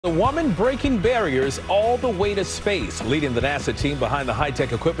The woman breaking barriers all the way to space, leading the NASA team behind the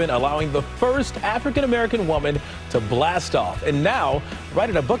high-tech equipment, allowing the first African-American woman to blast off, and now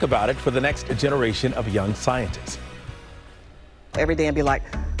writing a book about it for the next generation of young scientists. Every day and be like,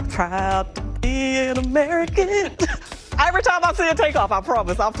 proud to be an American. Every time I see a takeoff, I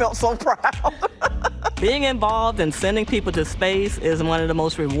promise, I felt so proud. Being involved in sending people to space is one of the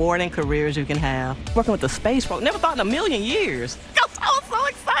most rewarding careers you can have. Working with the space program, never thought in a million years. I was so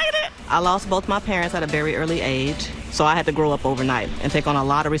excited. I lost both my parents at a very early age, so I had to grow up overnight and take on a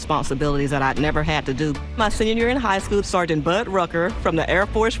lot of responsibilities that I'd never had to do. My senior year in high school, Sergeant Bud Rucker from the Air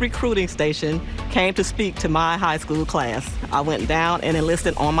Force Recruiting Station came to speak to my high school class. I went down and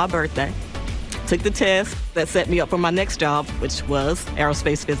enlisted on my birthday. Took the test that set me up for my next job, which was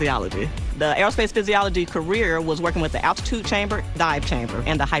aerospace physiology. The aerospace physiology career was working with the altitude chamber, dive chamber,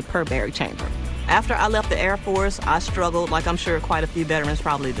 and the hyperbaric chamber. After I left the Air Force, I struggled like I'm sure quite a few veterans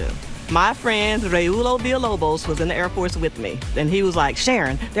probably do. My friend Reulo Villalobos was in the Air Force with me, and he was like,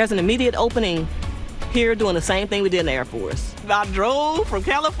 Sharon, there's an immediate opening here doing the same thing we did in the Air Force. I drove from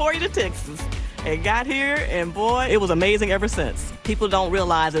California to Texas and got here, and boy, it was amazing ever since. People don't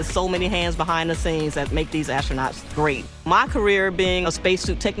realize there's so many hands behind the scenes that make these astronauts great. My career being a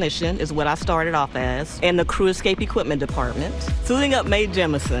spacesuit technician is what I started off as in the crew escape equipment department. Suiting up Mae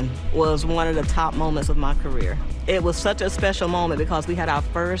Jemison was one of the top moments of my career. It was such a special moment because we had our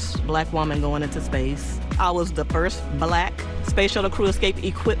first black woman going into space. I was the first black Space Shuttle Crew Escape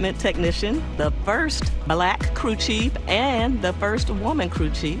Equipment Technician, the first black crew chief, and the first woman crew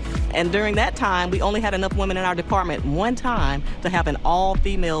chief. And during that time, we only had enough women in our department one time to have an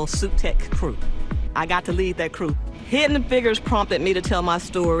all-female suit tech crew. I got to lead that crew. Hidden Figures prompted me to tell my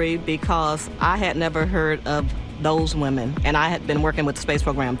story because I had never heard of those women, and I had been working with the space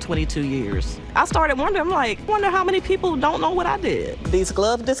program 22 years. I started wondering, wonder how many people don't know what I did. These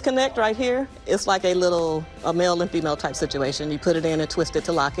glove disconnect right here, it's like a male and female type situation. You put it in and twist it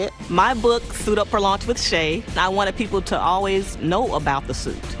to lock it. My book, Suit Up for Launch with Shay, I wanted people to always know about the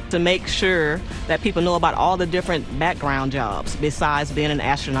suit, to make sure that people know about all the different background jobs besides being an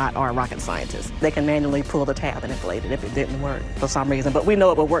astronaut or a rocket scientist. They can manually pull the tab and inflate it if it didn't work for some reason, but we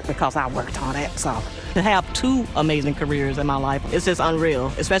know it would work because I worked on it, so. To have two amazing careers in my life, it's just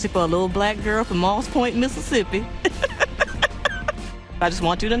unreal, especially for a little black girl from Moss Point, Mississippi. I just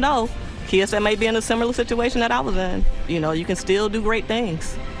want you to know, kids that may be in a similar situation that I was in, you can still do great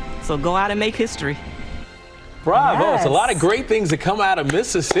things. So go out and make history. Bravo. Yes. It's a lot of great things that come out of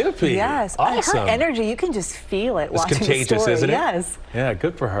Mississippi. Yes. Awesome. Her energy, you can just feel it It's watching contagious, the story. isn't it? Yes. Yeah,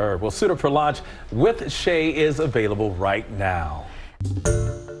 good for her. Well, Suit Up for Launch with Shay is available right now.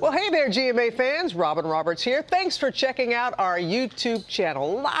 Well, hey there, GMA fans. Robin Roberts here. Thanks for checking out our YouTube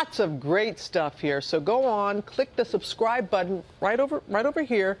channel. Lots of great stuff here. So go on, click the subscribe button right over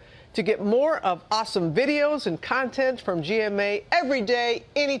here to get more of awesome videos and content from GMA every day,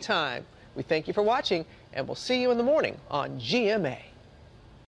 anytime. We thank you for watching, and we'll see you in the morning on GMA.